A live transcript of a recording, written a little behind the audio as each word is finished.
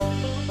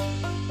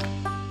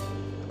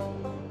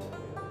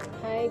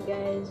Hi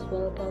guys,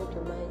 welcome to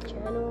my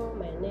channel.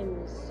 My name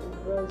is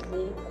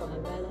Rosie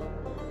Kwagala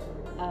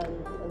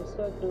and I'm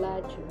so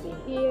glad to be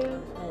here,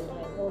 and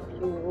I hope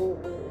you will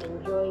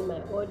enjoy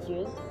my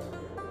audios.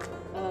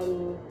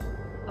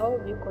 I will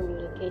be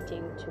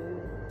communicating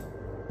to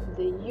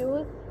the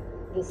youth,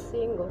 the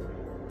single,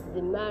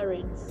 the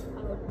marrieds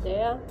out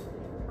there.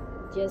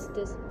 Just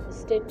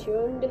stay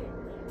tuned,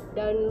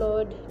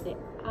 download the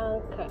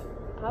Anchor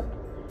app,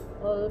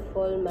 or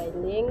follow my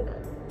link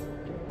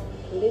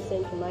to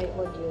listen to my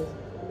audios.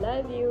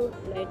 Love you.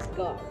 Let's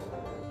go.